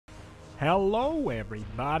Hello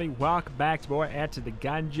everybody, welcome back to more Enter the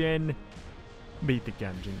Gungeon. Beat the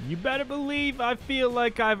Gungeon. You better believe I feel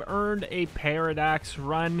like I've earned a Paradox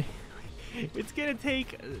run. It's gonna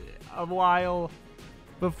take a while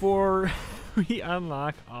before we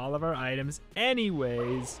unlock all of our items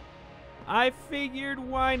anyways. I figured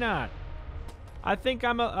why not? I think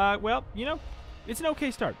I'm well, you know, it's an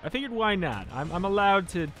okay start. I figured why not? I'm allowed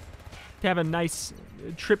to have a nice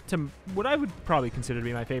trip to what I would probably consider to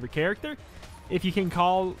be my favorite character, if you can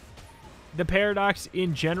call the Paradox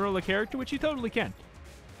in general a character, which you totally can.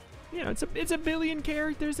 You know, it's a billion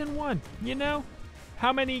characters in one, you know?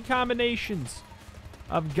 How many combinations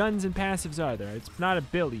of guns and passives are there? It's not a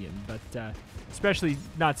billion, but especially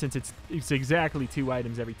not since it's exactly 2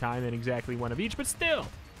 items every time and exactly 1 of each, but still.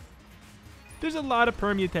 There's a lot of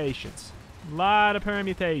permutations.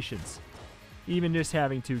 Even just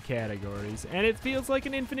having 2 categories, and it feels like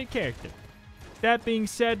an infinite character. That being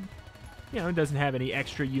said, you know, it doesn't have any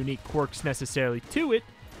extra unique quirks necessarily to it,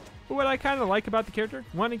 but what I kind of like about the character,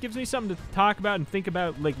 one, it gives me something to talk about and think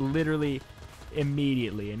about, like, literally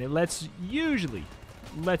immediately, and it usually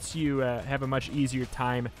lets you have a much easier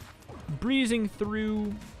time breezing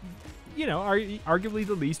through, you know, arguably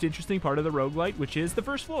the least interesting part of the roguelite, which is the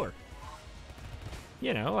first floor.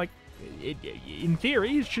 You know, like, in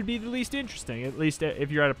theory, it should be the least interesting, at least if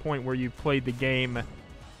you're at a point where you've played the game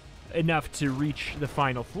enough to reach the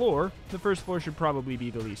final floor. The first floor should probably be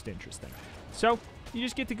the least interesting. So, you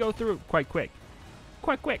just get to go through it quite quick.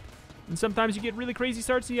 And sometimes you get really crazy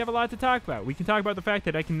starts and you have a lot to talk about. We can talk about the fact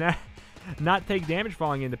that I can not take damage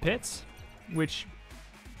falling into pits, which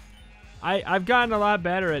I've gotten a lot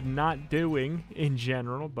better at not doing in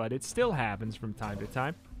general, but it still happens from time to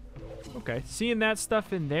time. Okay, seeing that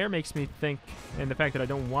stuff in there makes me think, and the fact that I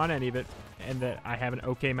don't want any of it, and that I have an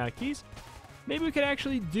okay amount of keys, maybe we could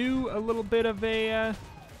actually do a little bit of a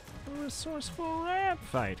resourceful rap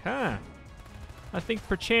fight, huh? I think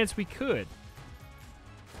perchance we could.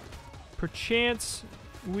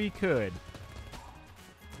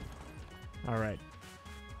 Alright.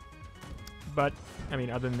 But, I mean,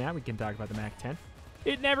 other than that, we can talk about the MAC-10.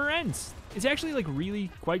 It never ends. It's actually, like, really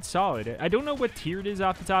quite solid. I don't know what tier it is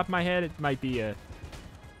off the top of my head. It might be a...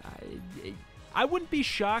 I wouldn't be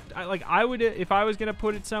shocked. I would, if I was going to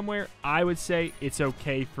put it somewhere, I would say it's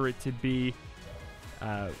okay for it to be...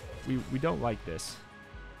 we don't like this.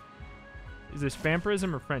 Is this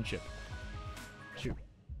vampirism or friendship? Shoot.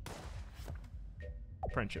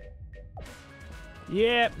 Friendship.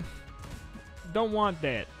 Yep. Don't want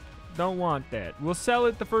that. Don't want that. We'll sell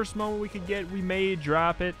it the first moment we could get. We may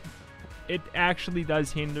drop it. It actually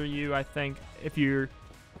does hinder you, I think. If you've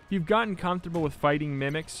gotten comfortable with fighting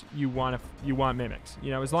mimics, you want mimics.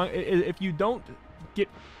 You know, if you don't get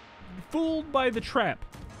fooled by the trap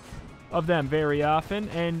of them very often,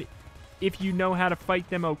 and if you know how to fight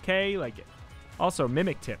them okay, like, also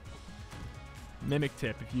mimic tip.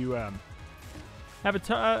 If you have a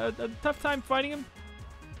tough time fighting them,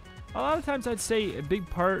 a lot of times I'd say a big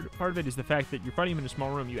part of it is the fact that you're fighting them in a small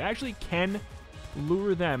room. You actually can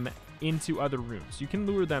lure them into other rooms. You can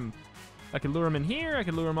lure them. I can lure them in here. I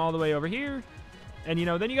can lure them all the way over here. And, you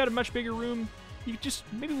know, then you got a much bigger room. You could just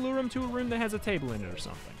maybe lure them to a room that has a table in it or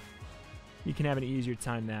something. You can have an easier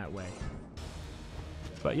time that way.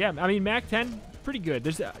 But, yeah, I mean, MAC-10, pretty good.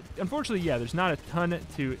 There's, unfortunately, yeah, there's not a ton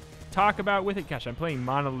to talk about with it. Gosh, I'm playing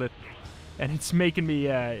Monolith, and it's making me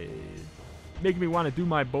want to do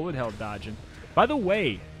my bullet hell dodging. By the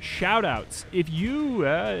way, shoutouts. If you,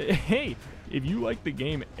 hey, if you like the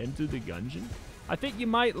game Enter the Gungeon, I think you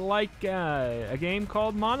might like a game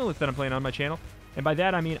called Monolith that I'm playing on my channel. And by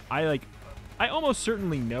that, I mean, I almost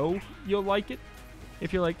certainly know you'll like it.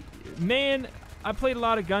 If you're like, man, I played a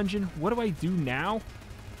lot of Gungeon. What do I do now?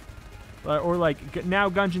 Or like, now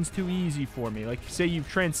Gungeon's too easy for me. Like, say you've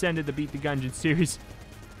transcended the Beat the Gungeon series.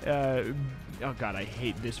 Oh god, I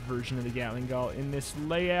hate this version of the Gatling Gun in this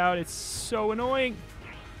layout. It's so annoying.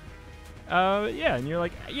 Yeah, and you're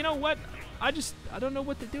like, you know what? I don't know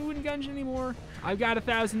what to do in Gungeon anymore. I've got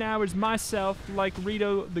 1,000 hours myself, like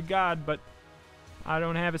Rito the God, but I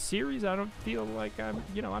don't have a series. I don't feel like I'm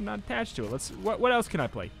not attached to it. What else can I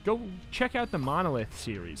play? Go check out the Monolith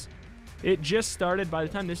series. It just started. By the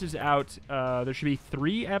time this is out, there should be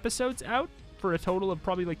 3 episodes out for a total of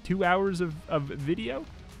probably like 2 hours of video.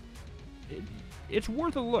 It's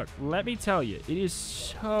worth a look, let me tell you. It is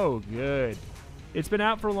so good. It's been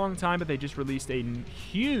out for a long time, but they just released a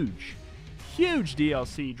huge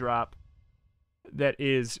DLC drop that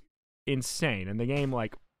is insane. And the game,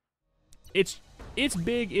 like, it's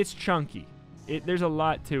big, it's chunky. There's a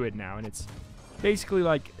lot to it now, and basically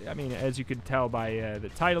like, I mean, as you could tell by the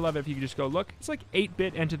title of it, if you could just go look, it's like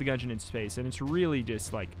 8-bit Enter the Gungeon in space, and it's really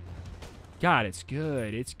just like, God, it's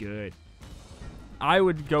good. It's good. I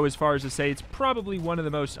would go as far as to say it's probably one of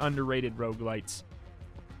the most underrated roguelites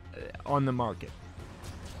on the market.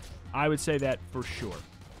 I would say that for sure.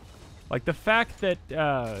 Like, the fact that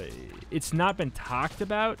it's not been talked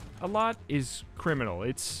about a lot is criminal.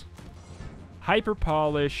 It's hyper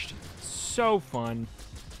polished, so fun.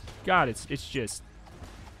 God, it's just...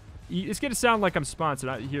 It's going to sound like I'm sponsored.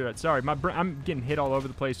 I hear it. Sorry, I'm getting hit all over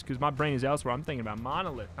the place because my brain is elsewhere. I'm thinking about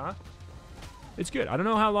Monolith, huh? It's good. I don't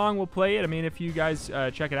know how long we'll play it. I mean, if you guys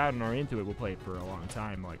check it out and are into it, we'll play it for a long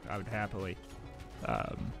time. Like, I would happily.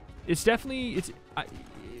 It's definitely...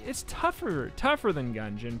 It's tougher than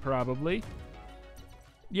Gungeon, probably.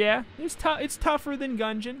 Yeah, it's tougher than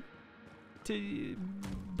Gungeon.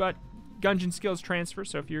 But Gungeon skills transfer,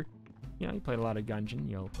 so if you're... You know, you played a lot of Gungeon,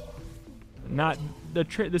 you'll... Not...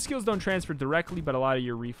 The skills don't transfer directly, but a lot of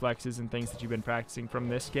your reflexes and things that you've been practicing from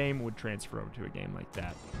this game would transfer over to a game like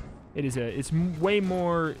that. It's way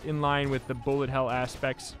more in line with the bullet hell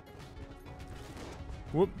aspects.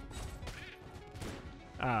 Whoop.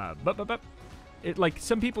 It, like,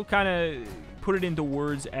 some people kind of put it into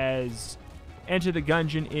words as Enter the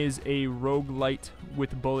Gungeon is a roguelite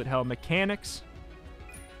with bullet hell mechanics,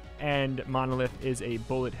 and Monolith is a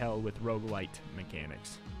bullet hell with roguelite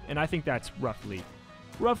mechanics. And I think that's roughly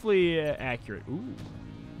accurate. Ooh,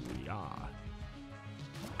 yeah.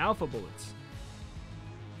 Alpha bullets.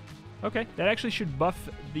 Okay, that actually should buff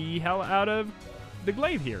the hell out of the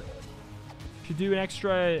glaive here. Should do an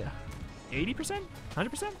extra 80%?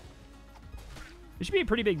 100%? It should be a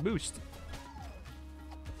pretty big boost.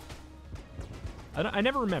 I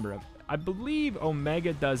never remember. I believe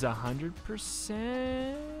Omega does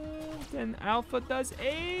 100% and Alpha does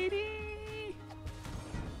 80%.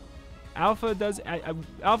 Alpha does...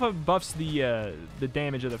 Alpha buffs the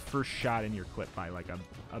damage of the first shot in your clip by like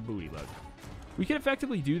a booty load. We could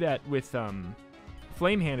effectively do that with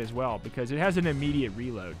Flame Hand as well, because it has an immediate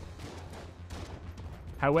reload.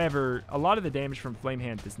 However, a lot of the damage from Flame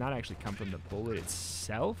Hand does not actually come from the bullet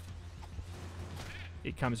itself.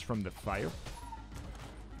 It comes from the fire.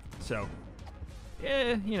 So,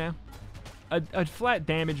 you know, a flat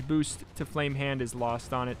damage boost to Flame Hand is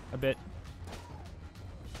lost on it a bit.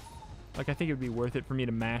 Like, I think it would be worth it for me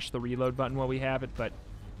to mash the reload button while we have it, but...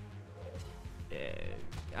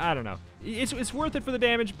 I don't know. It's worth it for the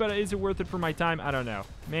damage, but is it worth it for my time? I don't know.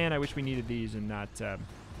 Man, I wish we needed these and not...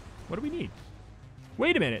 what do we need?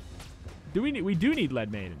 Wait a minute. We do need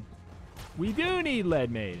Lead Maiden. We do need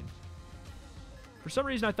Lead Maiden. For some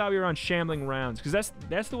reason, I thought we were on Shambling Rounds, because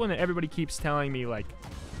that's the one that everybody keeps telling me, like...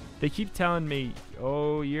 They keep telling me,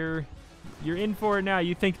 oh, you're in for it now.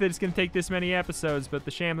 You think that it's going to take this many episodes, but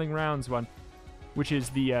the Shambling Rounds one, which is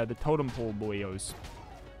the Totem Pole boyos.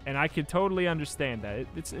 And I could totally understand that.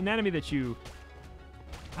 It's an enemy that you...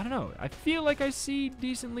 I don't know. I feel like I see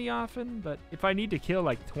decently often, but if I need to kill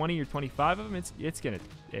like 20 or 25 of them, it's gonna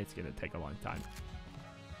take a long time.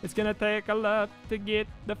 It's gonna take a lot to get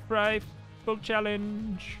the frightful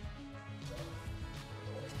challenge.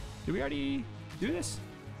 Did we already do this?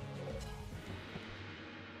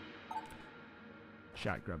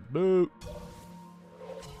 Shot grub boot.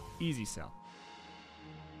 Easy sell.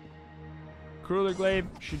 KRULLER glaive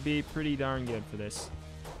should be pretty darn good for this.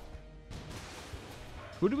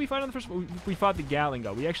 Who did we fight on the first one? We fought the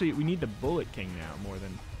Galingo. We need the Bullet King now more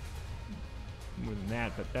than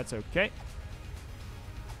that, but that's okay.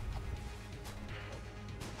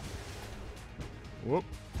 Whoop.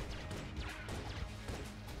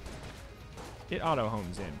 It auto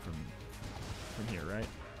homes in from here, right?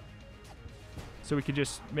 So we could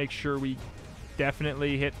just make sure we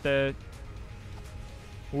definitely hit the...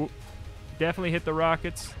 Whoop. Definitely hit the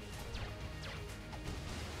rockets.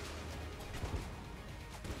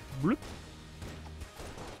 Bloop.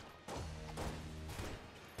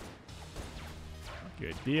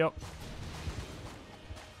 Good deal.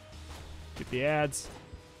 Get the ads.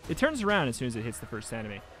 It turns around as soon as it hits the first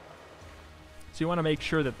enemy. So you want to make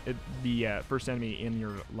sure that the first enemy in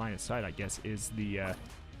your line of sight, I guess, is the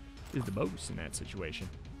boss in that situation.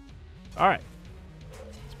 All right.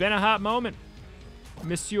 It's been a hot moment,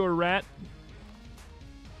 Monsieur Rat.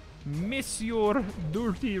 Monsieur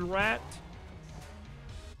Dirty Rat.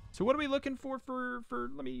 So what are we looking for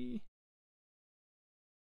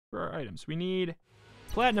our items? We need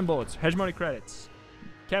Platinum Bullets, Hegemony Credits,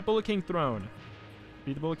 Cat Bullet King Throne,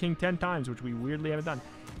 beat the Bullet King 10 times, which we weirdly haven't done,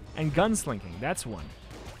 and Gunslinking, that's one.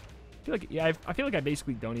 I feel like I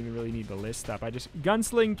basically don't even really need the list stuff. I just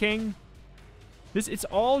Gunsling King, It's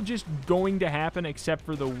all just going to happen except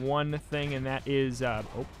for the one thing, and that is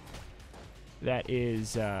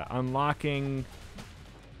unlocking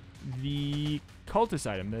the cultist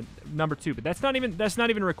item, the number 2. But that's not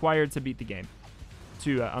even required to beat the game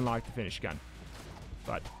to unlock the finished gun.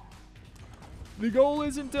 But the goal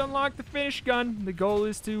isn't to unlock the finished gun. The goal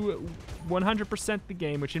is to 100% the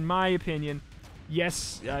game, which in my opinion,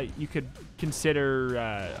 yes, you could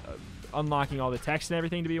consider unlocking all the text and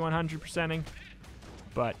everything to be 100%ing,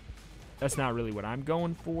 but that's not really what I'm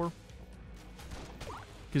going for.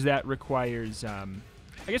 Because that requires, I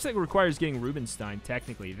guess that requires getting Rubinstein,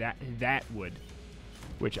 technically. That would.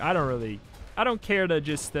 Which I don't care to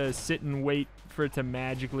just sit and wait for it to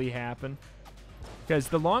magically happen. Because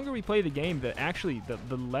the longer we play the game,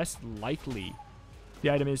 the less likely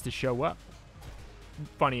the item is to show up.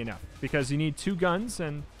 Funny enough. Because you need 2 guns,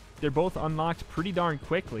 and they're both unlocked pretty darn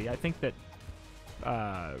quickly. I think that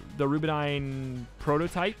the Rubinstein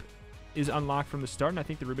prototype is unlocked from the start, and I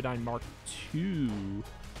think the Rubinstein Mark II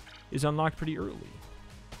is unlocked pretty early.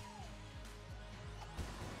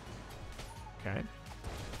 Okay.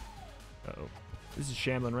 Uh-oh. This is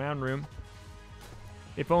Shambling Round Room.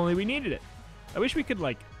 If only we needed it. I wish we could,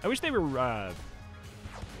 like, I wish they were,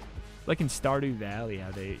 like in Stardew Valley,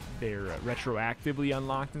 how they're retroactively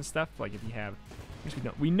unlocked and stuff. Like if you have, I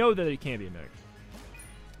guess we know that it can't be a mimic.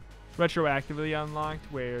 Retroactively unlocked,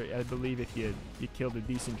 where I believe if you killed a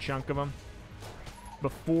decent chunk of them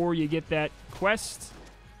before you get that quest.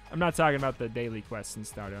 I'm not talking about the daily quests in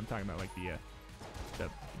Stardew. I'm talking about like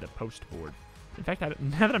the post board. In fact,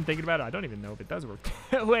 now that I'm thinking about it, I don't even know if it does work.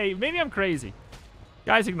 Wait, maybe I'm crazy.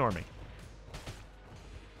 Guys, ignore me.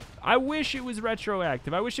 I wish it was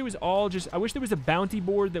retroactive. I wish it was all just... I wish there was a bounty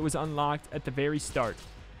board that was unlocked at the very start.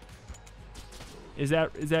 Is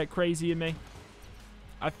that crazy in me?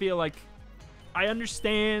 I feel like... I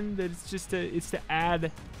understand that it's just it's to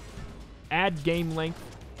add game length.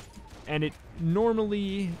 And it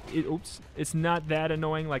normally... it's not that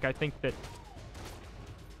annoying. Like, I think that...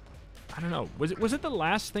 I don't know. Was it the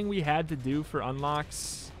last thing we had to do for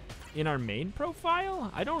unlocks in our main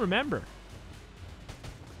profile? I don't remember.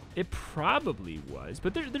 It probably was,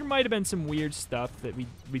 but there might have been some weird stuff that we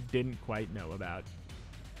didn't quite know about.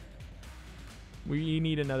 We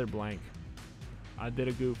need another blank. I did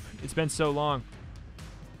a goof. It's been so long.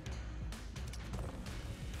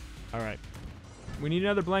 Alright. We need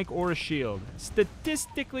another blank or a shield.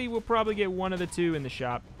 Statistically, we'll probably get one of the 2 in the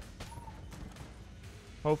shop.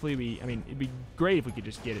 Hopefully I mean, it'd be great if we could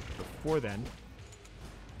just get it before then.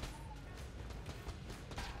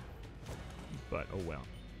 But, oh well.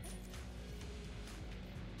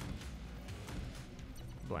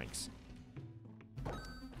 Blanks.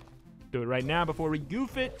 Do it right now before we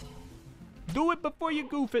goof it. Do it before you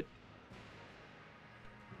goof it.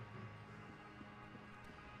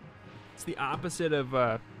 It's the opposite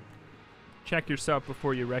of check yourself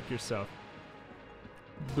before you wreck yourself.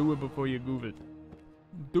 Do it before you goof it.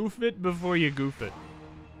 Doof it before you goof it.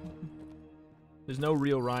 There's no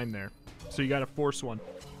real rhyme there, so you gotta force one.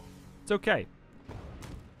 It's okay.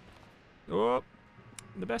 Oh,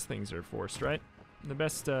 the best things are forced, right? The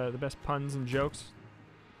best puns and jokes,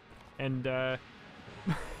 and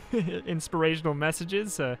inspirational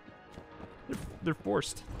messages. They're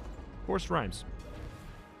forced rhymes.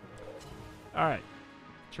 All right,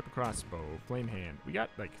 triple crossbow, flame hand. We got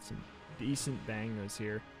like some decent bangers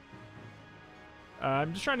here.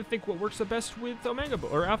 I'm just trying to think what works the best with Omega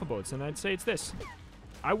or Alpha bullets, and I'd say it's this.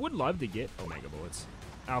 I would love to get Omega bullets,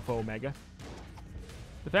 Alpha Omega.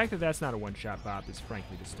 The fact that that's not a one-shot bop is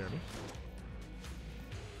frankly disturbing.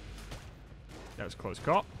 That was a close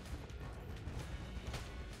call.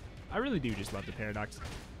 I really do just love the paradox.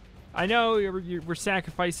 I know we're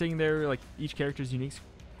sacrificing their, like, each character's unique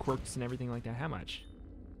quirks and everything like that. How much?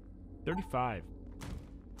 35.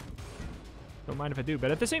 Don't mind if I do,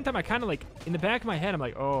 but at the same time, I kind of like, in the back of my head, I'm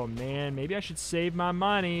like, oh man, maybe I should save my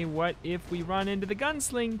money. What if we run into the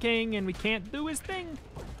Gunsling King and we can't do his thing?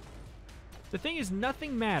 The thing is,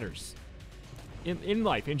 nothing matters. In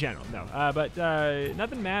life, in general, no. But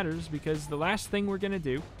nothing matters because the last thing we're going to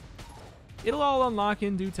do, it'll all unlock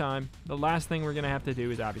in due time. The last thing we're going to have to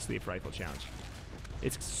do is obviously a Frightful Challenge.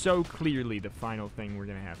 It's so clearly the final thing we're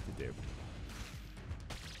going to have to do.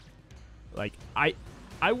 Like, I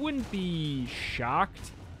wouldn't be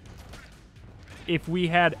shocked if we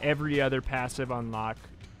had every other passive unlock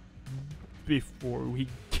before we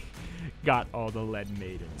got all the lead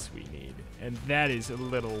maidens we need. And that is a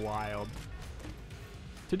little wild.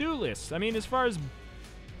 To-do lists. I mean, as far as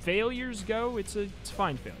failures go, it's a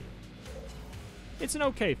fine failure. It's an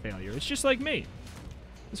okay failure. It's just like me.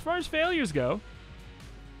 As far as failures go,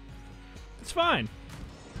 It's fine.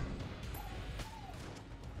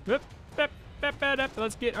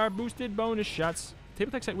 Let's get our boosted bonus shots.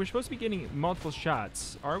 Table tech site, we're supposed to be getting multiple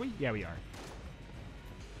shots. Are we? Yeah, we are.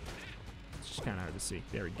 It's just kind of hard to see.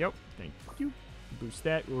 There we go. Thank you. Boost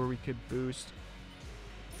that, or we could boost.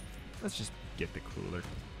 Let's just get the KRULLER.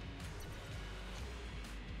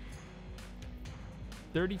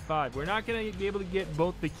 35. We're not going to be able to get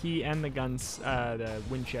both the key and the guns, the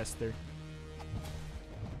Winchester.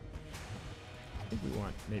 I think we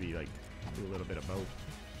want maybe, like, do a little bit of both.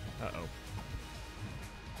 Uh-oh.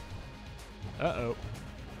 Uh-oh.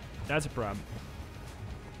 That's a problem.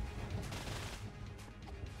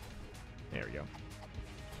 There we go.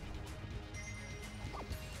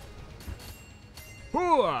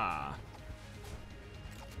 Hooah!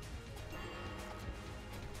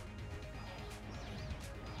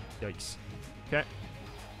 Yikes. Okay.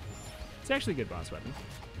 It's actually a good boss weapon.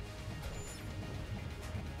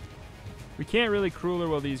 We can't really KRULLER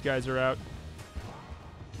while these guys are out.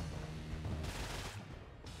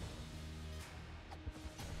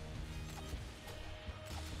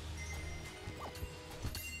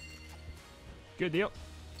 Good deal.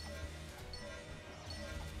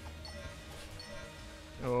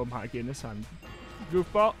 Oh my goodness, I'm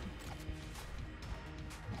goofball.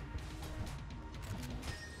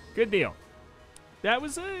 Good deal. That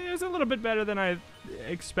was it was a little bit better than I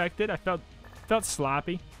expected. I felt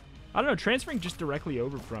sloppy. I don't know, transferring just directly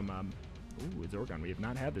over from ooh, Zorgon. We have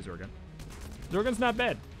not had the Zorgon. Zorgon's not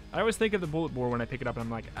bad. I always think of the bullet bore when I pick it up and I'm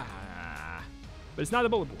like, ah. But it's not the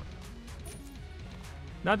bullet bore.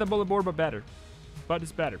 Not the bullet bore, but better. But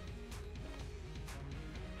it's better.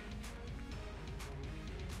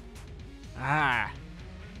 Ah.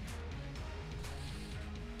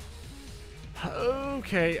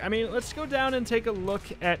 Okay, I mean, let's go down and take a look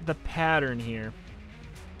at the pattern here.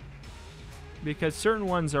 Because certain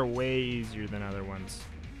ones are way easier than other ones.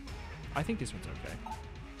 I think this one's okay.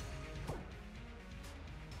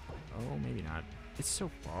 Oh, maybe not. It's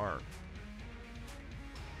so far.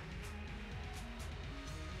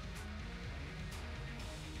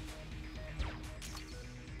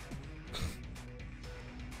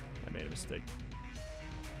 I made a mistake.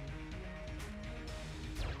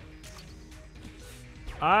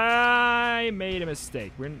 I made a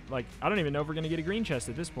mistake. We're in, like, I don't even know if we're going to get a green chest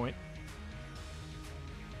at this point.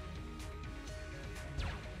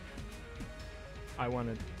 I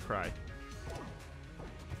want to cry.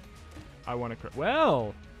 I want to cry.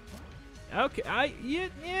 Well, okay. Yeah,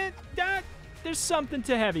 there's something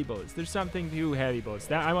to heavy bullets. There's something to heavy bullets.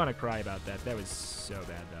 That I want to cry about that. That was so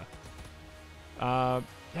bad, though.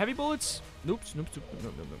 Heavy bullets. Nope.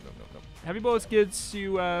 Heavy bullets gets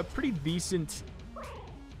you pretty decent.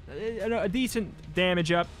 A decent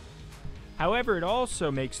damage up. However, it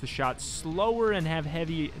also makes the shot slower and have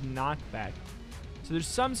heavy knockback. So there's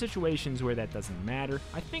some situations where that doesn't matter.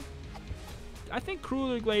 I think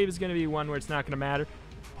KRULLER Glaive is going to be one where it's not going to matter.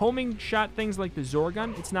 Homing shot things like the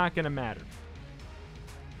Zorgon, it's not going to matter.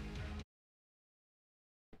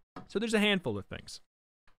 So there's a handful of things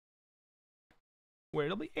where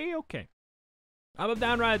it'll be A-okay. Up,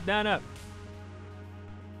 down, right, down, up.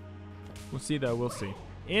 We'll see, though. We'll see.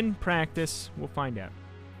 In practice, we'll find out.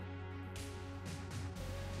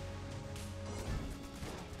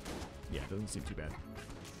 Yeah, it doesn't seem too bad.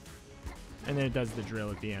 And then it does the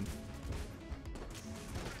drill at the end.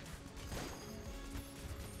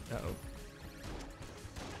 Uh-oh.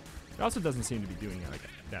 It also doesn't seem to be doing it like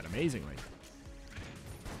that amazingly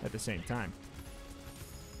at the same time.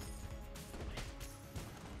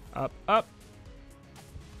 Up, up.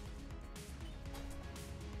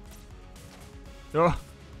 Oh.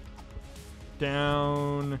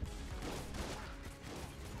 Down.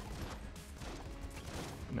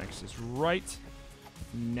 Next is right.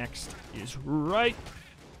 Next is right.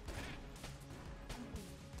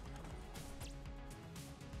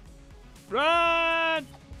 Right.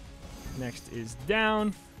 Next is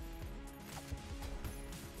down.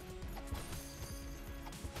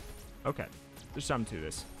 Okay. There's something to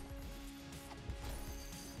this.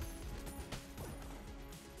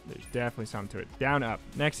 There's definitely something to it. Down, up.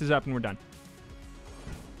 Next is up, and we're done.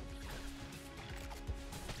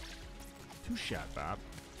 Two-shot, Bob.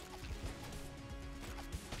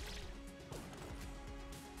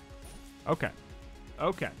 Okay.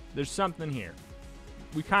 Okay. There's something here.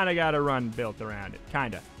 We kind of got a run built around it.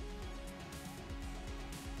 Kind of.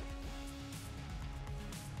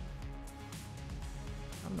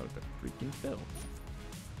 I don't know what the freaking build.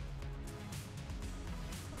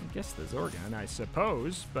 I guess the Zorgon, I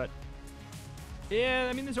suppose, but yeah,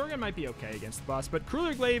 I mean, the Zorgon might be okay against the boss, but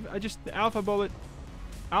KRULLER Glaive, the alpha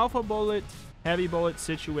bullet, heavy bullet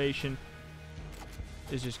situation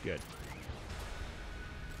is just good.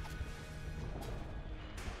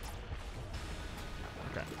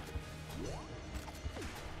 Okay.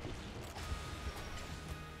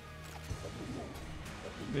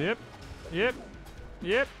 Yep. Yep.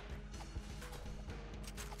 Yep.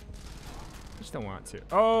 Just don't want to.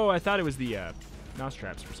 Oh, I thought it was the mouse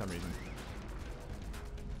traps for some reason.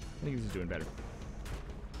 I think this is doing better.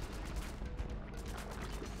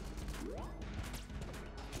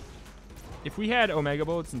 If we had Omega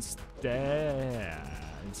Bullets instead,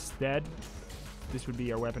 this would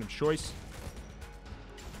be our weapon of choice.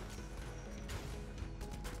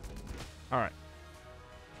 All right.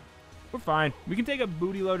 We're fine. We can take a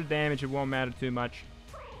booty load of damage. It won't matter too much.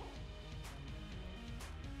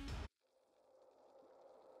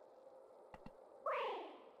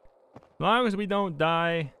 As long as we don't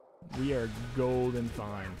die, we are golden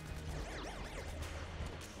fine.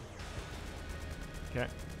 Okay.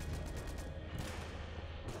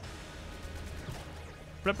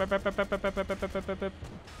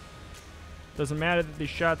 Doesn't matter that these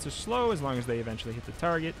shots are slow as long as they eventually hit the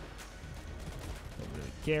target. Don't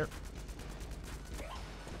really care.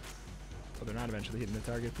 Well, they're not eventually hitting the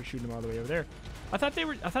target if we're shooting them all the way over there. I thought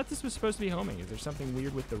this was supposed to be homing. Is there something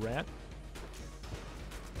weird with the rat?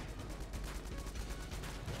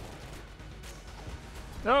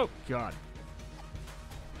 Oh, God.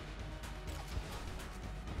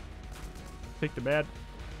 Picked a bad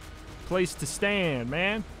place to stand,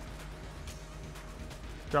 man.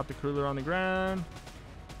 Drop the KRULLER on the ground.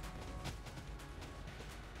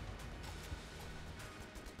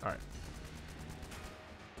 All right.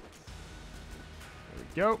 There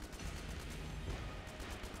we go.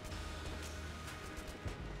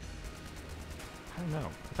 I don't know.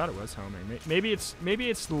 I thought it was homing. Maybe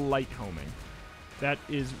it's light homing. That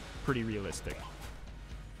is pretty realistic.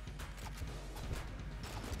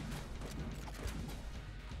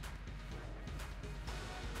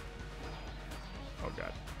 Oh,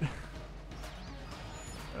 God.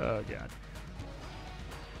 Oh, God.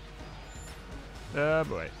 Oh,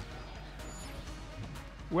 boy.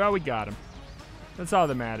 Well, we got him. That's all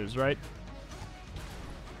that matters, right?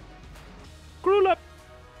 KRULLER!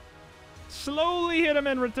 Slowly hit him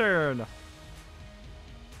in return.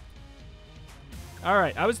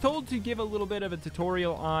 Alright, I was told to give a little bit of a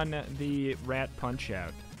tutorial on the rat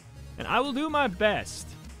punch-out. And I will do my best.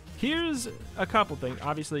 Here's a couple things.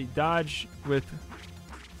 Obviously, dodge with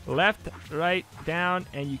left, right, down,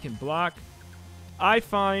 and you can block. I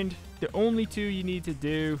find the only two you need to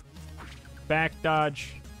do, back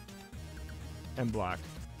dodge and block.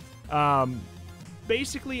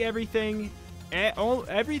 Basically everything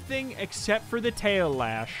except for the tail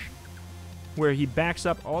lash, where he backs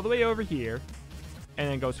up all the way over here, and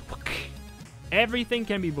then goes, everything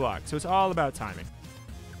can be blocked. So it's all about timing.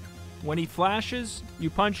 When he flashes, you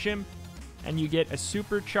punch him, and you get a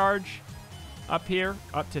supercharge up here,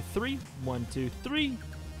 up to 3. 1, 2, 3.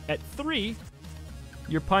 At 3,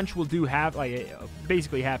 your punch will do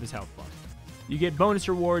basically half his health bar. You get bonus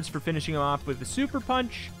rewards for finishing him off with the super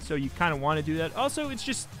punch, so you kind of want to do that. Also,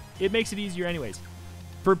 it makes it easier anyways.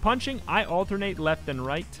 For punching, I alternate left and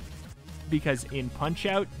right, because in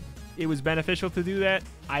Punch-Out, it was beneficial to do that.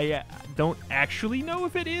 I don't actually know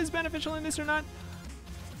if it is beneficial in this or not.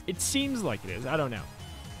 It seems like it is. I don't know.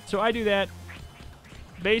 So I do that.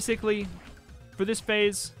 Basically, for this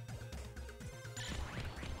phase,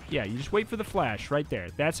 yeah, you just wait for the flash right there.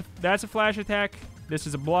 That's a flash attack. This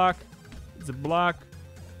is a block. It's a block.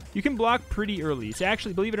 You can block pretty early. It's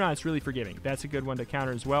actually, believe it or not, it's really forgiving. That's a good one to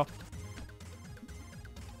counter as well.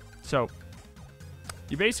 So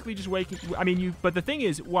you're basically just waking. I mean, but the thing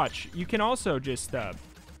is, watch. You can also just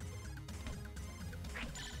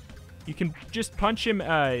you can just punch him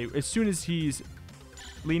as soon as he's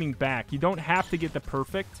leaning back. You don't have to get the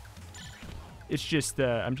perfect. It's just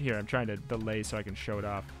I'm trying to delay so I can show it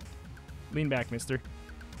off. Lean back, mister.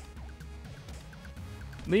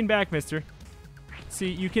 Lean back, mister. See,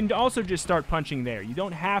 you can also just start punching there. You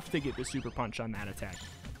don't have to get the super punch on that attack.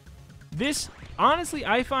 This, honestly,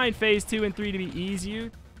 I find phase 2 and 3 to be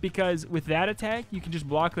easier because with that attack, you can just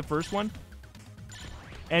block the first one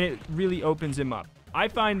and it really opens him up. I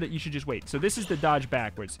find that you should just wait. So this is the dodge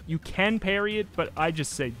backwards. You can parry it, but I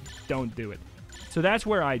just say don't do it. So that's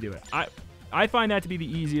where I do it. I find that to be the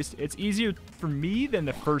easiest. It's easier for me than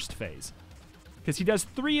the first phase. Because he does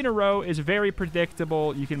 3 in a row, is very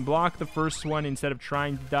predictable. You can block the first one instead of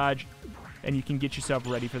trying to dodge, and you can get yourself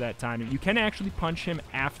ready for that timing. You can actually punch him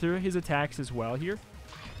after his attacks as well here.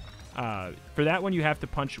 For that one, you have to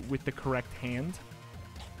punch with the correct hand.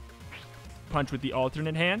 Punch with the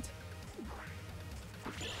alternate hand.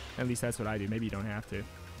 At least that's what I do. Maybe you don't have to.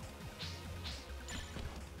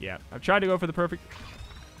 Yeah, I've tried to go for the perfect...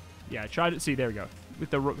 Yeah, I tried to... See, there we go. With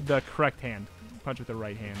the correct hand. Punch with the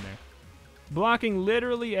right hand there. Blocking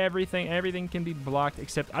literally everything. Everything can be blocked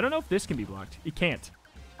except... I don't know if this can be blocked. It can't.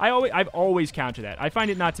 I've always countered that. I find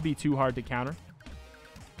it not to be too hard to counter.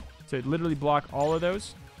 So literally block all of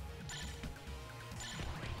those.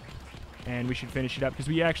 And we should finish it up because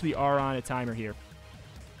we actually are on a timer here.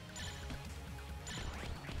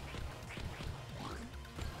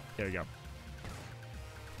 There we go.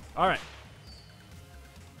 All right.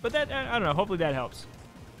 But that, I don't know, hopefully that helps.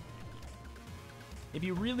 If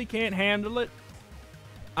you really can't handle it,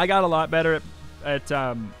 I got a lot better at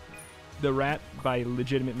the rat by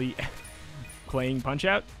legitimately playing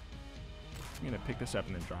Punch-Out. I'm going to pick this up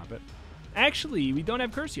and then drop it. Actually, we don't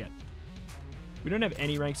have Curse yet. We don't have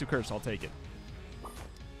any ranks of Curse. I'll take it.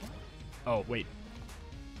 Oh, wait.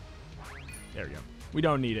 There we go. We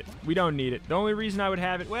don't need it. We don't need it. The only reason I would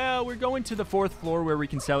have it, well, we're going to the 4th floor where we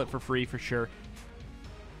can sell it for free for sure.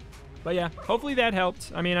 But yeah, hopefully that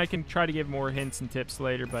helped. I mean, I can try to give more hints and tips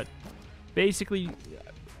later, but basically,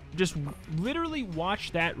 just literally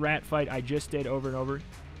watch that rat fight I just did over and over.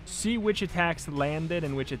 See which attacks landed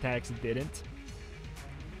and which attacks didn't.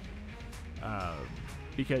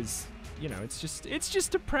 Because, you know, it's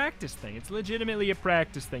just a practice thing. It's legitimately a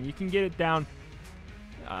practice thing. You can get it down.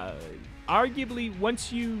 Arguably,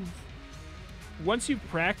 once you've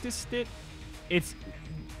practiced it, it's,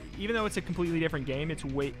 even though it's a completely different game, it's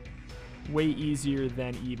way easier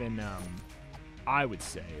than even I would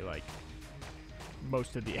say like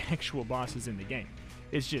most of the actual bosses in the game.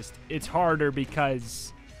 It's harder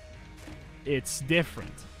because it's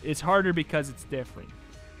different. It's harder because it's different.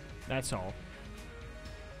 That's all.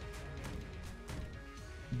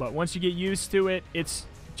 But once you get used to it, it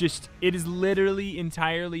is literally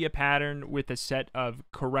entirely a pattern with a set of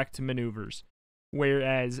correct maneuvers.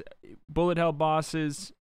 Whereas bullet hell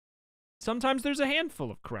bosses, sometimes there's a handful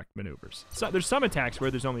of correct maneuvers. So there's some attacks where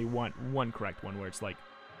there's only one correct one, where it's like,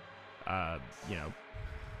 you know,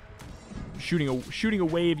 shooting a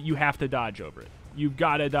wave, you have to dodge over it. You've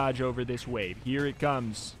got to dodge over this wave. Here it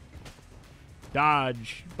comes.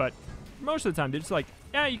 Dodge. But most of the time, it's like,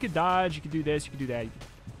 yeah, you could dodge, you could do this, you could do that.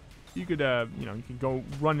 You could, you know, you could go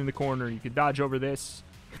run in the corner, you could dodge over this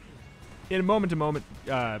in a moment-to-moment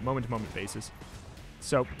basis.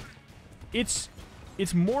 So it's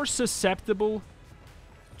more susceptible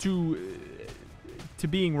to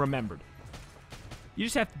being remembered. You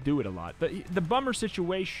just have to do it a lot. The bummer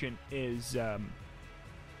situation is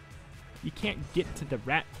you can't get to the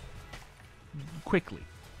rat quickly.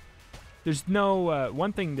 There's no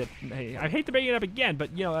one thing that, hey, I hate to bring it up again,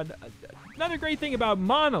 but you know, another great thing about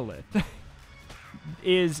Monolith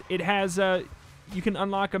is it has you can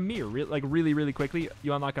unlock a mirror like really quickly.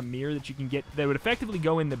 You unlock a mirror that you can get that would effectively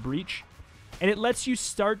go in the breach, and it lets you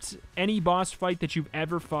start any boss fight that you've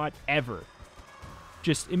ever fought ever,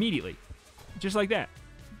 just immediately, just like that.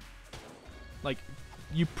 Like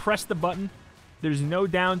you press the button. There's no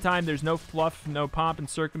downtime. There's no fluff, no pomp and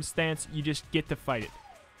circumstance. You just get to fight it.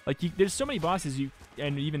 Like, there's so many bosses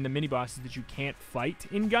and even the mini-bosses that you can't fight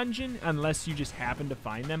in Gungeon unless you just happen to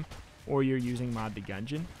find them or you're using Mod the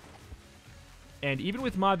Gungeon. And even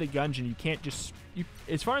with Mod the Gungeon, you can't just...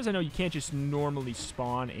 as far as I know, you can't just normally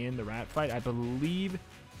spawn in the rat fight. I believe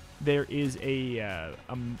there is a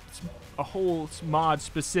whole mod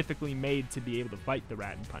specifically made to be able to fight the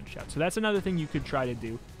rat and Punch-Out. So that's another thing you could try to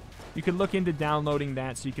do. You could look into downloading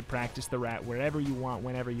that so you could practice the rat wherever you want,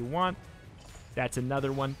 whenever you want. That's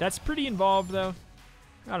another one. That's pretty involved, though.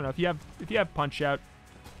 I don't know, if you have Punch-Out,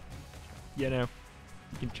 you know,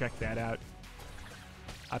 you can check that out.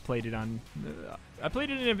 I played it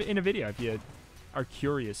in a video. If you are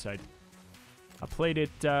curious, I played it.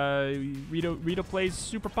 Rito plays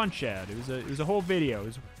Super Punch-Out. It was a whole video.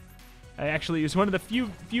 It was one of the few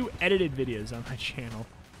edited videos on my channel.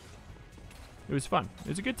 It was fun. It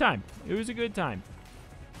was a good time. It was a good time.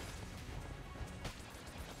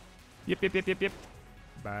 Yep. Yep.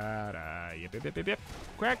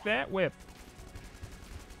 Crack that whip.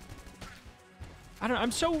 I don't know.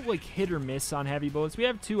 I'm so, like, hit or miss on heavy bullets. We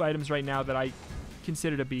have 2 items right now that I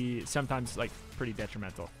consider to be sometimes, like, pretty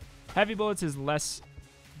detrimental. Heavy bullets is less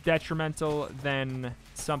detrimental than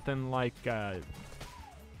something like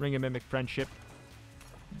Ring of Mimic Friendship.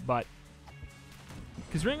 But,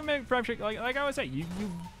 because Ring of Mimic Friendship, like I always say,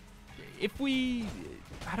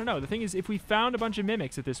 I don't know. The thing is, if we found a bunch of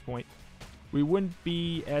mimics at this point, we wouldn't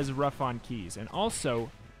be as rough on keys. And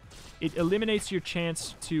also, it eliminates your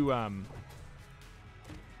chance to,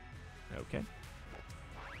 okay.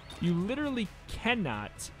 You literally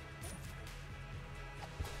cannot...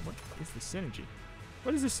 What is the synergy?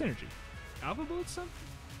 What is the synergy? Alpha bullet something?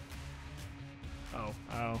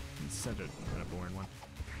 Oh, it's such a boring one.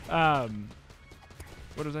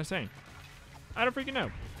 What was I saying? I don't freaking know.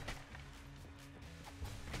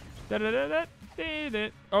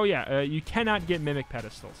 Oh yeah, you cannot get mimic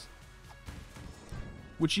pedestals,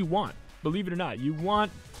 which you want. Believe it or not, you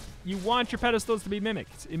want your pedestals to be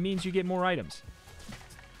mimics. It means you get more items.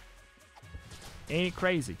 Ain't it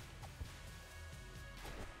crazy?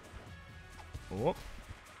 Oh.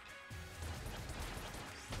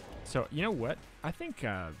 So you know what? I think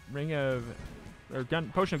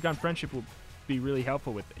Potion of Gun Friendship will be really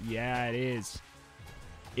helpful with it. Yeah, it is.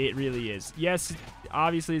 It really is. Yes,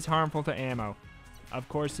 obviously it's harmful to ammo. Of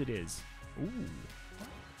course it is. Ooh.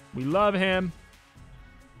 We love him.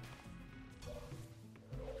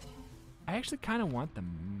 I actually kind of want the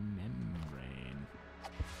membrane.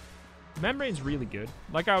 The membrane's really good.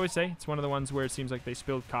 Like I always say, it's one of the ones where it seems like they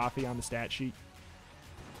spilled coffee on the stat sheet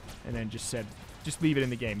and then just said, just leave it in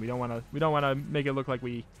the game. We don't want to make it look like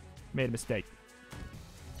we made a mistake.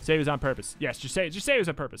 Say it was on purpose. Yes, just say it was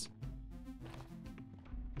on purpose.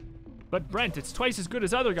 But Brent, it's twice as good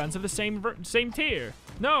as other guns of the same tier.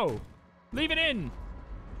 No, leave it in.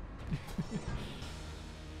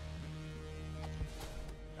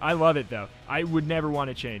 I love it though. I would never want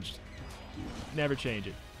it changed. Never change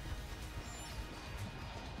it.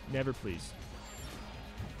 Never, please.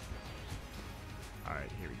 All right,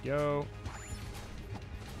 here we go.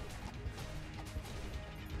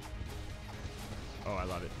 Oh, I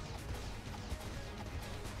love it.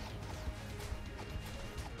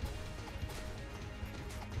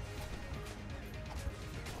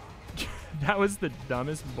 That was the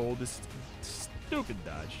dumbest, boldest, stupid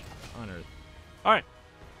dodge on Earth. All right.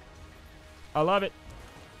 I love it.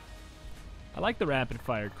 I like the rapid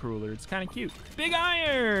fire KRULLER. It's kind of cute. Big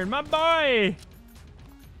Iron, my boy.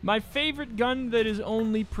 My favorite gun that is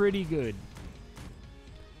only pretty good.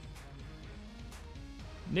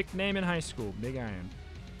 Nickname in high school, Big Iron.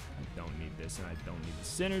 I don't need this, and I don't need the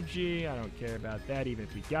synergy. I don't care about that, even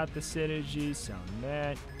if we got the synergy. Selling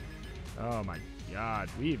that. Oh my God,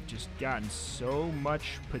 we've just gotten so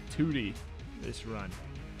much patootie this run.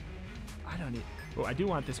 I don't need... Oh, I do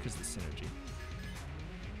want this because of the synergy.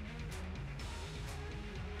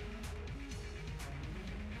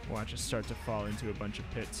 Watch us start to fall into a bunch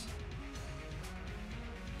of pits.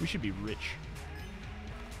 We should be rich.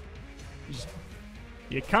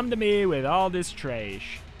 You come to me with all this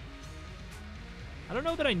trash. I don't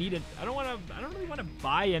know that I need it. I don't really want to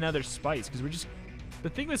buy another spice because we're just... The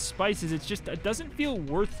thing with spice is it doesn't feel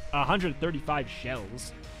worth 135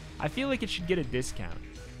 shells. I feel like it should get a discount.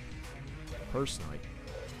 Personally.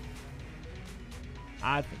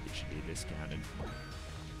 I think it should be discounted.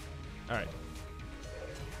 Alright.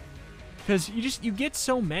 Because you get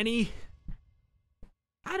so many.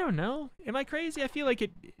 I don't know. Am I crazy? I feel like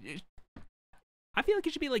it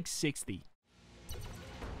should be like 60.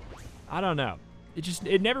 I don't know.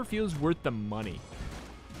 It never feels worth the money.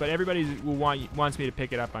 But everybody wants me to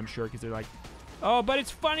pick it up, I'm sure, because they're like, oh, but it's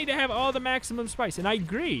funny to have all the maximum spice. And I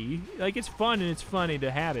agree. Like, it's fun and it's funny to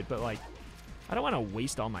have it, but like, I don't want to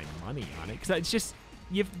waste all my money on it. Because it's just,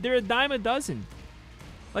 they're a dime a dozen.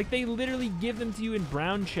 Like, they literally give them to you in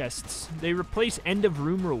brown chests. They replace end of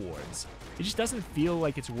room rewards. It just doesn't feel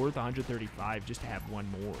like it's worth 135 just to have one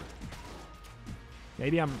more.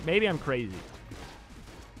 Maybe I'm crazy.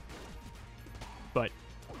 But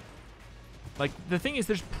like, the thing is,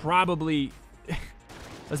 there's probably,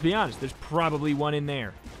 let's be honest, there's probably one in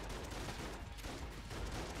there.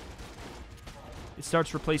 It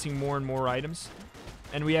starts replacing more and more items.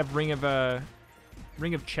 And we have Ring of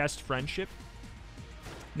Chest Friendship.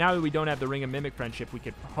 Now that we don't have the Ring of Mimic Friendship, we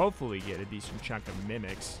could hopefully get a decent chunk of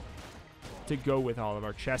mimics to go with all of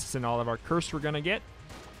our chests and all of our curse we're gonna get.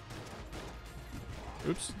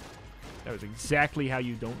 Oops. That was exactly how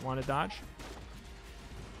you don't want to dodge.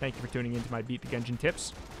 Thank you for tuning into my Beat the Gungeon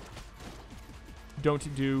tips.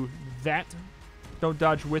 Don't do that. Don't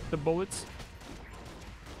dodge with the bullets.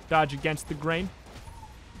 Dodge against the grain.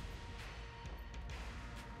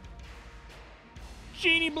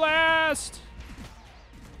 Genie Blast!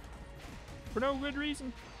 For no good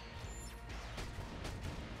reason.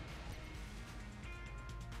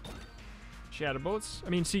 Shatter bullets. I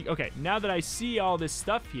mean, see, okay, now that I see all this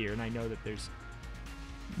stuff here and I know that there's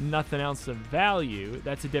nothing else of value,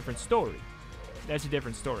 that's a different story. That's a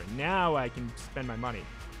different story. Now I can spend my money.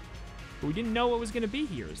 But we didn't know what was going to be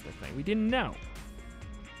here is the thing. We didn't know.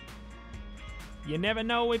 You never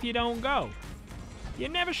know if you don't go. You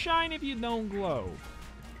never shine if you don't glow.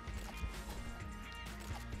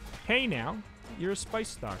 Hey now, you're a spice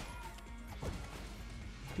star.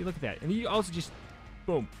 You look at that. And you also just,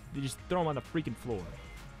 boom, you just throw them on the freaking floor.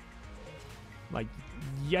 Like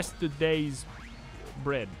yesterday's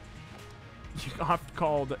bread. Oft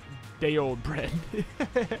called day-old bread.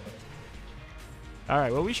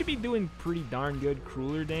 Alright, well, we should be doing pretty darn good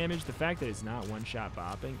KRULLER damage. The fact that it's not one-shot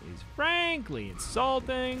bopping is frankly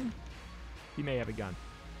insulting. He may have a gun.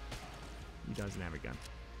 He doesn't have a gun.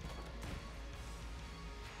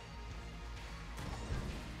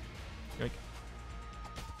 Yoink.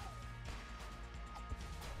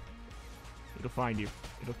 It'll find you.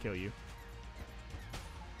 It'll kill you.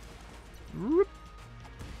 Whoop.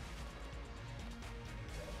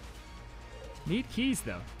 Need keys,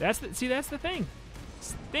 though. That's the thing.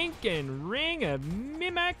 Stinking ring of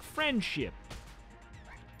mimic friendship.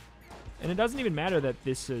 And it doesn't even matter that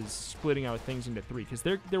this is splitting out things into 3, because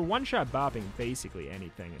they're one-shot bopping basically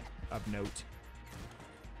anything of note.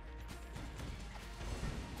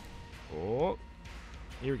 Oh,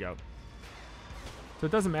 here we go. So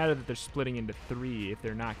it doesn't matter that they're splitting into 3 if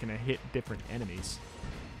they're not going to hit different enemies.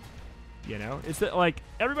 You know? It's that, like,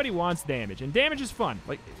 everybody wants damage, and damage is fun.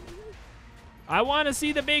 Like, I want to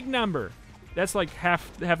see the big number. That's like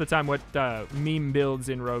half the time what meme builds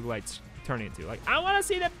in roguelites turn into. Like, I want to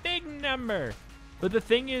see the big number. But the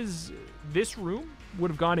thing is, this room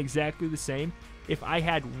would have gone exactly the same if I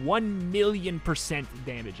had 1,000,000%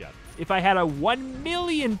 damage up. If I had a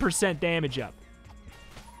 1,000,000% damage up,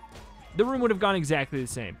 the room would have gone exactly the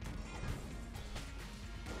same.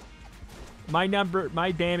 My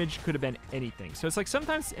damage could have been anything. So it's like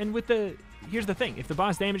sometimes, and with the, here's the thing, if the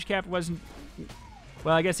boss damage cap wasn't,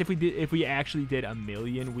 well, I guess if we actually did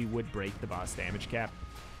 1,000,000, we would break the boss damage cap.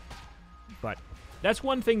 But that's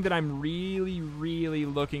one thing that I'm really, really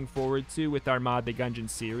looking forward to with our Mod the Gungeon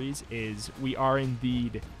series is we are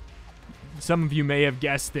indeed, some of you may have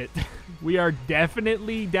guessed it, we are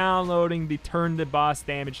definitely downloading the turn the boss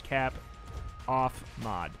damage cap off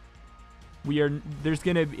mod. There's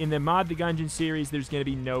gonna, in the Mod the Gungeon series, there's gonna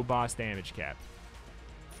be no boss damage cap.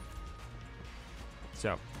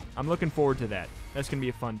 So, I'm looking forward to that. That's gonna be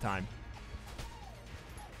a fun time.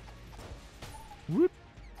 Whoop.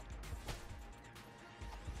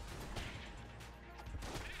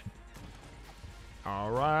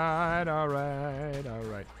 Alright, alright,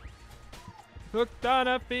 alright. Hooked on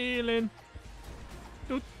a feeling.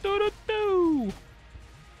 Do do do do.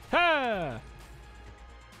 Ha!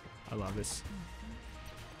 I love this.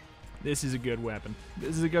 This is a good weapon.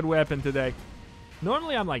 This is a good weapon today.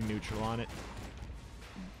 Normally I'm like neutral on it.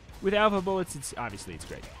 With alpha bullets, it's obviously it's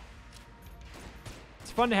great.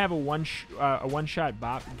 It's fun to have a one-shot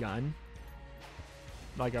bop gun,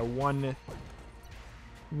 like a one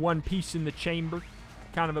piece in the chamber,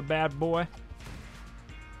 kind of a bad boy.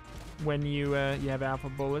 When you have alpha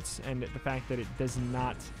bullets, and the fact that it does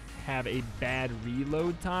not have a bad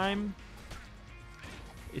reload time,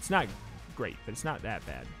 it's not great, but it's not that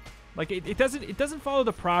bad. Like it doesn't follow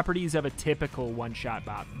the properties of a typical one-shot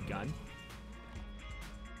bop gun.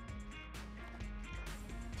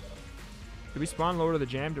 Did we spawn lower to the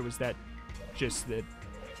jammed, or was that just the...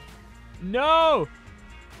 No!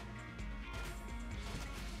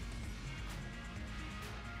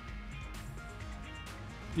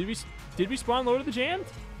 Did we spawn lower to the jammed?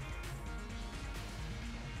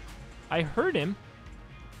 I heard him.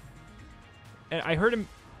 And I heard him...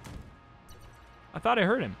 I thought I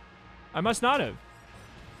heard him. I must not have.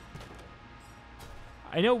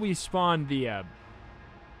 I know we spawned the...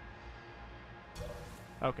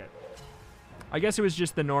 Okay. I guess it was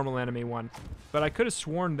just the normal enemy one. But I could have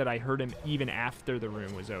sworn that I heard him even after the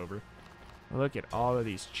room was over. Look at all of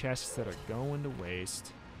these chests that are going to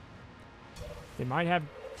waste. They might have,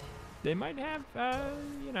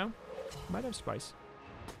 you know, might have spice.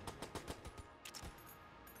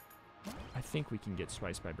 I think we can get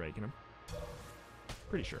spice by breaking them.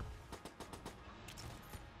 Pretty sure.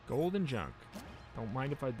 Golden junk. Don't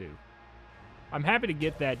mind if I do. I'm happy to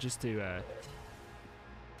get that just to,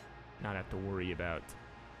 not have to worry about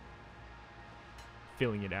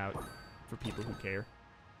filling it out for people who care.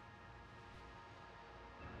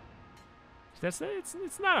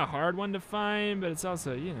 It's not a hard one to find, but it's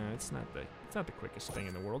also, you know, it's not the quickest thing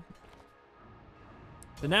in the world.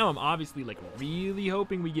 But now I'm obviously like really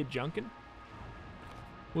hoping we get junkin'.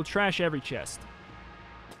 We'll trash every chest.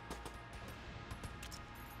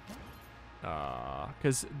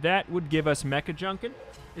 Because that would give us Mecha Junkin'.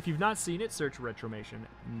 If you've not seen it, search Retromation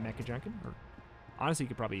Mecha Junkin'. Or honestly, you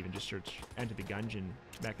could probably even just search Enter the Gungeon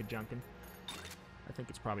Mecha Junkin'. I think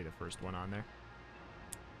it's probably the first one on there.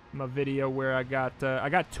 My video where I got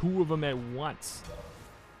 2 of them at once.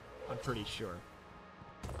 I'm pretty sure.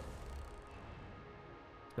 It's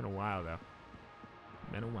been a while though.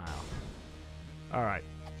 Been a while. All right.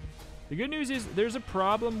 The good news is there's a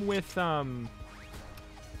problem with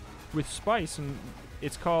with Spice, and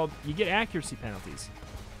it's called, you get accuracy penalties.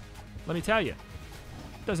 Let me tell you,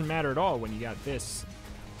 it doesn't matter at all when you got this.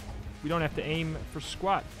 We don't have to aim for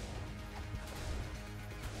squat.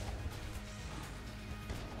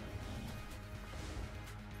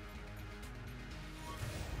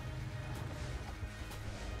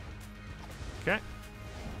 Okay.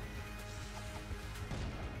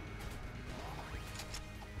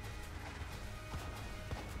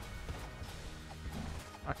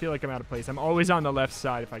 I feel like I'm out of place. I'm always on the left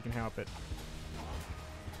side if I can help it.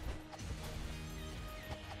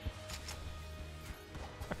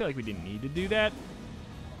 I feel like we didn't need to do that.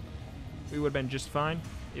 We would have been just fine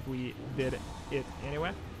if we did it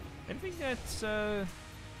anyway. I think that's,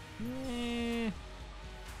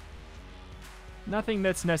 nothing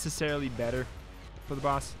that's necessarily better for the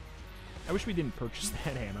boss. I wish we didn't purchase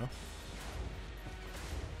that ammo.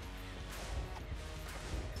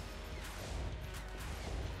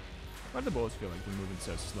 Why do the bullets feel like they're moving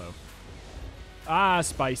so slow? Ah,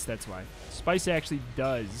 Spice, that's why. Spice actually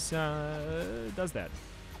does that.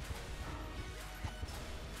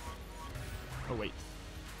 Oh, wait.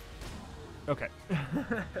 Okay.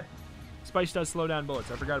 Spice does slow down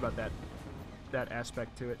bullets. I forgot about that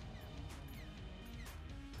aspect to it.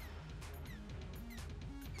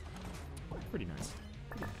 Pretty nice.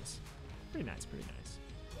 Pretty nice. Pretty nice, pretty nice.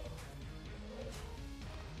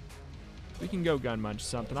 We can go gun munch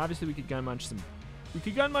something. Obviously, we could gun munch some... We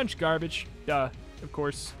could gun munch garbage. Duh, of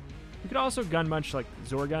course. We could also gun munch, like,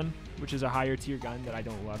 Zorgun, which is a higher tier gun that I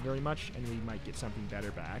don't love very much, and we might get something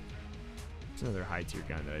better back. It's another high tier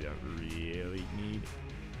gun that I don't really need.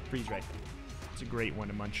 Freeze ray. It's a great one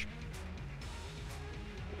to munch.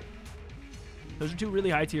 Those are two really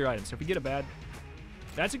high tier items. So if we get a bad...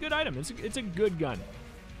 That's a good item. It's a good gun.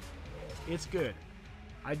 It's good.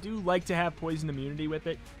 I do like to have poison immunity with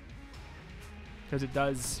it, because it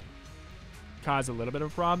does cause a little bit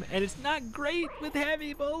of a problem. And it's not great with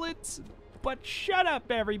heavy bullets, but shut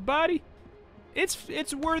up, everybody. It's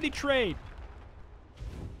a worthy trade.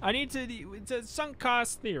 I need to... It's a sunk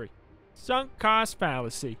cost theory. Sunk cost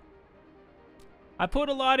fallacy. I put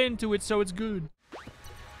a lot into it, so it's good.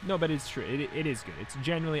 No, but it's true. It is good. It's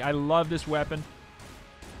genuinely... I love this weapon.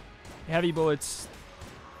 Heavy bullets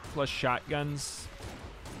plus shotguns.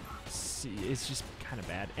 See, it's just kind of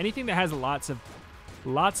bad. Anything that has lots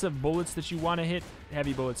of bullets that you want to hit,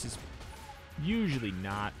 heavy bullets is usually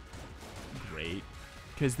not great,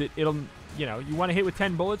 because it'll, you know, you want to hit with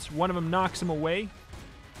 10 bullets, one of them knocks them away.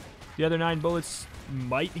 The other 9 bullets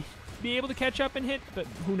might be able to catch up and hit, but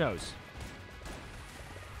who knows?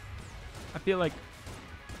 I feel like,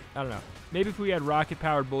 I don't know. Maybe if we had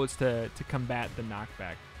rocket-powered bullets to combat the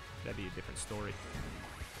knockback, that'd be a different story.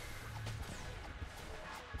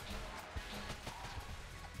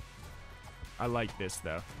 I like this,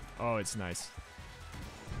 though. Oh, it's nice.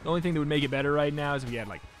 The only thing that would make it better right now is if we had,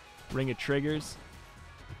 like, ring of triggers.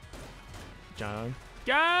 Junk.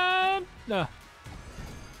 Gun! No.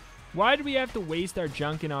 Why do we have to waste our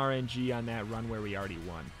junk and RNG on that run where we already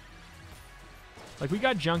won? Like, we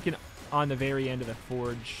got junk on the very end of the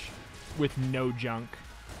forge with no junk.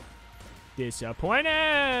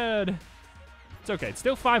 Disappointed! It's okay. It's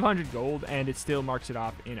still 500 gold, and it still marks it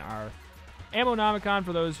off in our Ammonomicon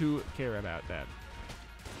for those who care about that.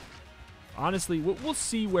 Honestly, we'll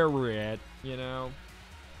see where we're at, you know.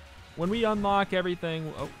 When we unlock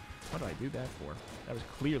everything... Oh, what did I do that for? That was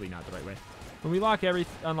clearly not the right way. When we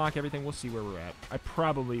unlock everything, we'll see where we're at. I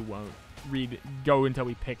probably won't go until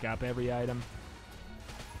we pick up every item.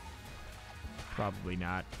 Probably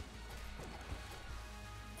not.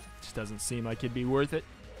 Just doesn't seem like it'd be worth it.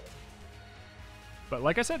 But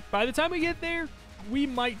like I said, by the time we get there, we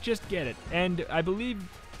might just get it. And I believe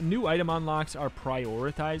new item unlocks are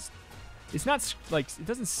prioritized. It's not like, it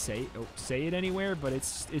doesn't say it anywhere, but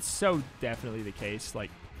it's so definitely the case.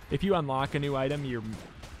 Like, if you unlock a new item,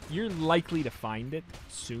 you're likely to find it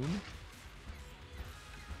soon.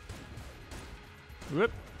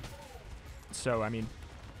 Whoop. So I mean,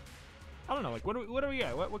 I don't know. Like, what do we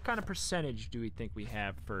got? What kind of percentage do we think we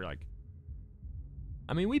have for, like?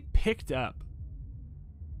 I mean, we've picked up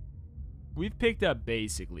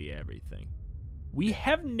basically everything. We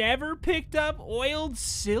have never picked up oiled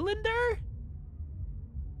cylinder?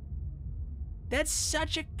 That's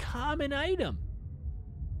such a common item.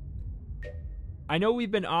 I know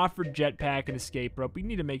we've been offered jetpack and escape rope. We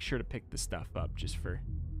need to make sure to pick the stuff up just for...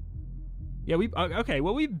 Yeah, okay,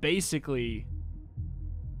 well, we basically...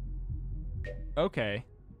 Okay.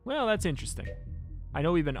 Well, that's interesting. I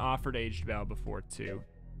know we've been offered aged bell before, too.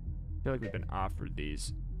 I feel like we've been offered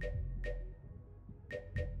these.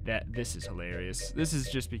 This is hilarious. This is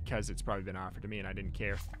just because it's probably been offered to me and I didn't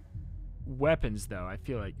care. weapons, though, I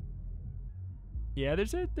feel like... Yeah,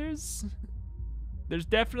 there's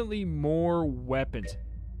definitely more weapons.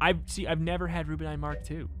 I've never had Rubinine Mark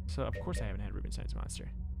II, so of course I haven't had Rubinstein's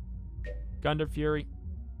Monster. Gundam Fury.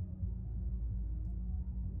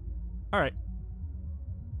 Alright.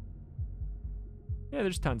 Yeah,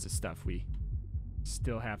 there's tons of stuff we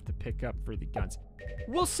still have to pick up for the guns.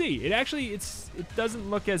 We'll see. It doesn't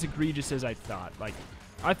look as egregious as I thought. Like,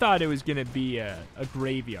 I thought it was gonna be a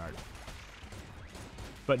graveyard.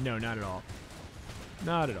 But no, not at all.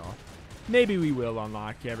 Not at all. Maybe we will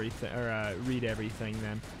unlock everything, or read everything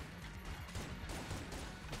then.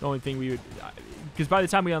 The only thing we would... Because by the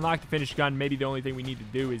time we unlock the finished gun, maybe the only thing we need to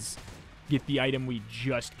do is get the item we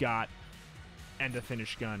just got and the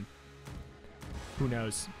finished gun. Who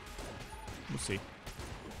knows? We'll see.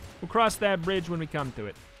 We'll cross that bridge when we come to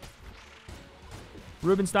it.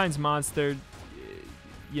 Rubinstein's Monster,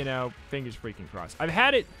 you know, fingers freaking crossed. I've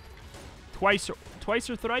had it twice or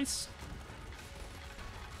thrice.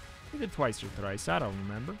 I did twice or thrice. I don't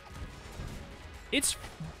remember. It's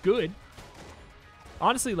good.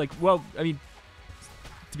 Honestly, like, well, I mean,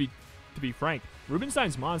 to be frank,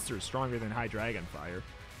 Rubinstein's Monster is stronger than High Dragon Fire,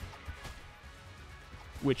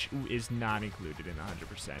 which is not included in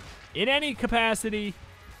 100%. In any capacity,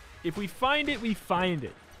 if we find it, we find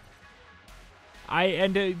it.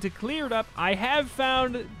 And to clear it up, I have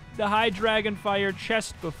found the High Dragon Fire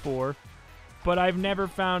chest before, but I've never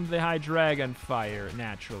found the High Dragon Fire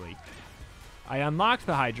naturally. I unlocked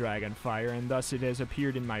the High Dragon Fire, and thus it has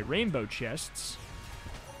appeared in my rainbow chests,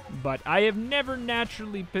 but I have never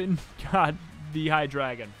naturally got the High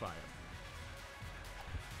Dragon Fire.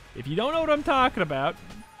 If you don't know what I'm talking about,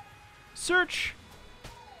 search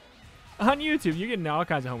on YouTube. You're getting all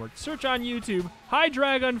kinds of homework. Search on YouTube, High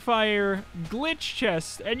Dragon Fire glitch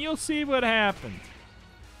chest, and you'll see what happened.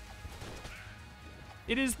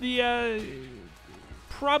 It is the,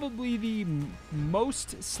 probably the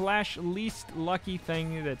most/least lucky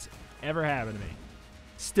thing that's ever happened to me.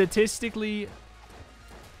 Statistically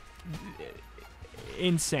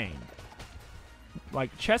insane.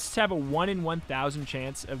 Like, chests have a 1 in 1,000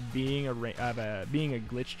 chance of being a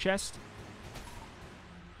glitch chest.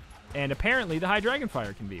 And apparently the High Dragon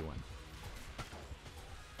Fire can be one.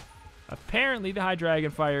 Apparently the High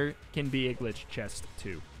Dragon Fire can be a glitch chest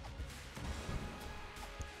too.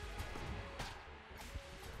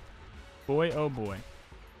 Boy, oh boy.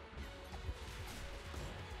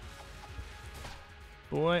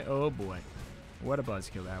 Boy, oh boy. What a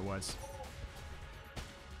buzzkill that was.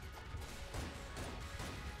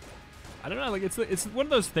 I don't know, like, it's one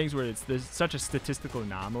of those things where there's such a statistical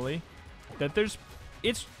anomaly that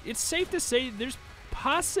it's safe to say there's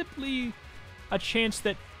possibly a chance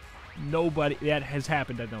that that has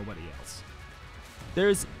happened to nobody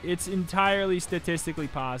else. It's entirely statistically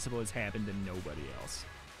possible it's happened to nobody else.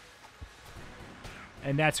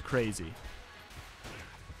 And that's crazy.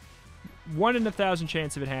 1 in 1,000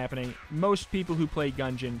 chance of it happening. Most people who play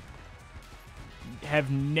Gungeon have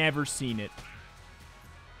never seen it.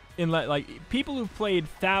 Like, people who've played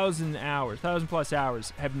 1,000+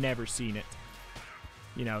 hours have never seen it.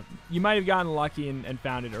 You know, you might have gotten lucky and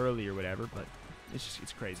found it early or whatever, but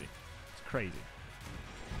it's crazy. It's crazy.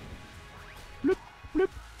 Bloop, bloop.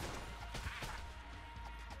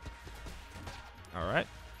 All right.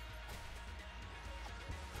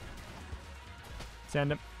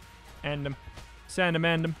 Send him. End him. Send him,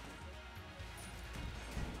 end him.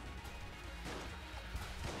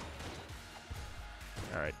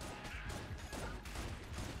 Alright.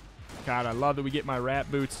 God, I love that we get my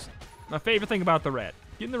rat boots. My favorite thing about the rat.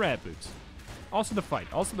 Getting the rat boots. Also the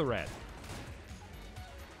fight. Also the rat.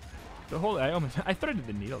 The whole... I threaded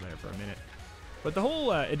the needle there for a minute. But the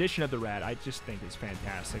whole edition of the rat, I just think is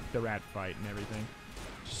fantastic. The rat fight and everything.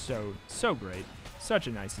 So great. Such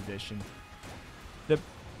a nice addition. The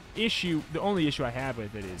only issue I have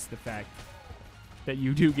with it is the fact that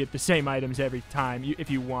you do get the same items every time if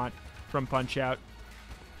you want from Punch-Out.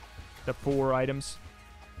 The 4 items.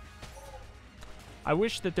 I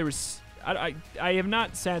wish that there was... I have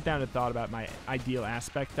not sat down and thought about my ideal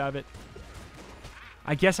aspect of it.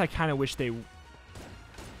 I guess I kind of wish they...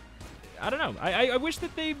 I don't know. I wish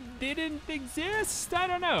that they didn't exist. I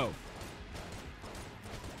don't know.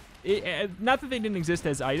 Not that they didn't exist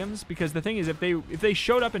as items, because the thing is, if they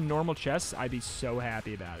showed up in normal chests, I'd be so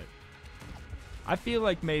happy about it. I feel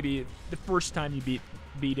like maybe the first time you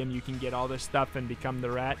beat him, you can get all this stuff and become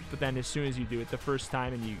the rat, but then as soon as you do it the first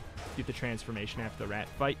time and you get the transformation after the rat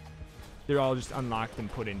fight, they're all just unlocked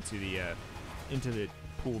and put into the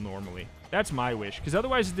pool normally. That's my wish, because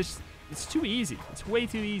otherwise it's too easy. It's way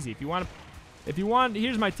too easy. If you want,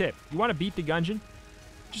 here's my tip. You want to beat the Gungeon?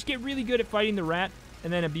 Just get really good at fighting the rat,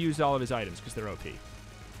 and then abuse all of his items, because they're OP.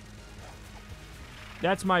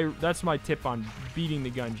 That's my tip on beating the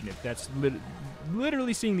Gungeon. If that's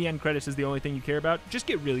literally seeing the end credits is the only thing you care about, just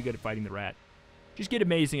get really good at fighting the rat. Just get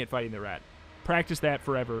amazing at fighting the rat. Practice that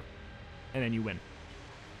forever, and then you win.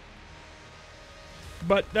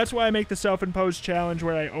 But that's why I make the self-imposed challenge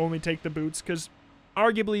where I only take the boots, because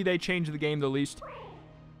arguably they change the game the least.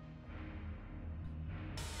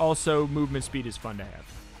 Also, movement speed is fun to have.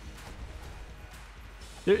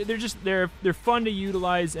 They're fun to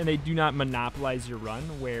utilize, and they do not monopolize your run.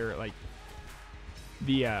 Where like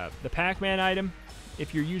the Pac-Man item,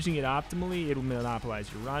 if you're using it optimally, it'll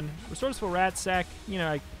monopolize your run. Resourceful Rat Sack, you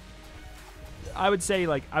know, I would say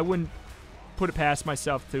like I wouldn't put it past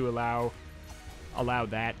myself to allow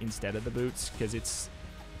that instead of the boots, because it's.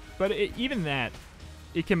 But even that,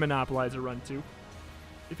 it can monopolize a run too.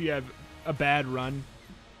 If you have a bad run,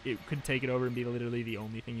 it could take it over and be literally the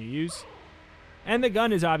only thing you use. And the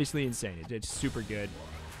gun is obviously insane. It's super good.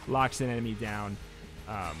 Locks an enemy down.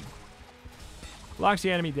 Locks the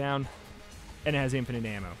enemy down, and it has infinite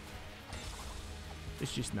ammo.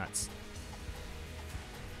 It's just nuts.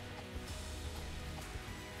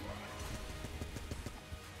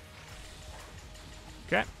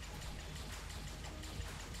 Okay.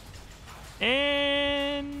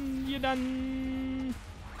 And you're done.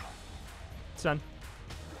 Son.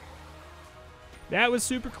 That was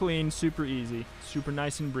super clean, super easy, super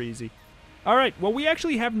nice and breezy. All right, well, we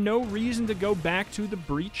actually have no reason to go back to the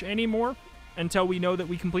breach anymore until we know that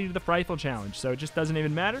we completed the Frightful Challenge, so it just doesn't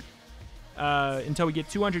even matter until we get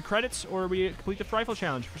 200 credits or we complete the Frightful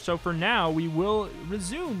Challenge. So for now, we will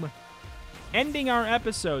resume ending our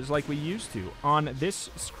episodes like we used to on this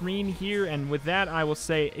screen here, and with that, I will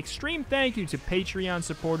say extreme thank you to Patreon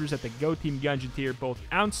supporters at the Go Team Gungeon tier, both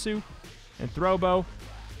Aonsu and Throwbo.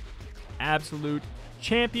 Absolute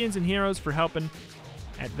champions and heroes for helping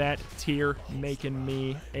at that tier, making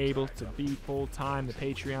me able to be full-time. The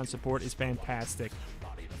Patreon support is fantastic.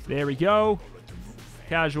 There we go.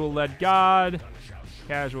 Casual Lead God,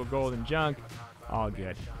 Casual Golden Junk, all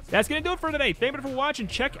good. That's going to do it for today. Thank you for watching.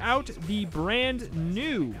 Check out the brand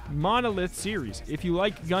new Monolith series. If you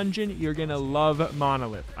like Gungeon, you're going to love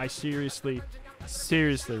Monolith. I seriously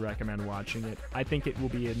recommend watching it. I think it will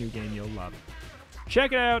be a new game you'll love.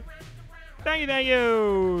 Check it out. Thank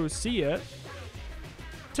you. See ya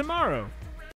tomorrow.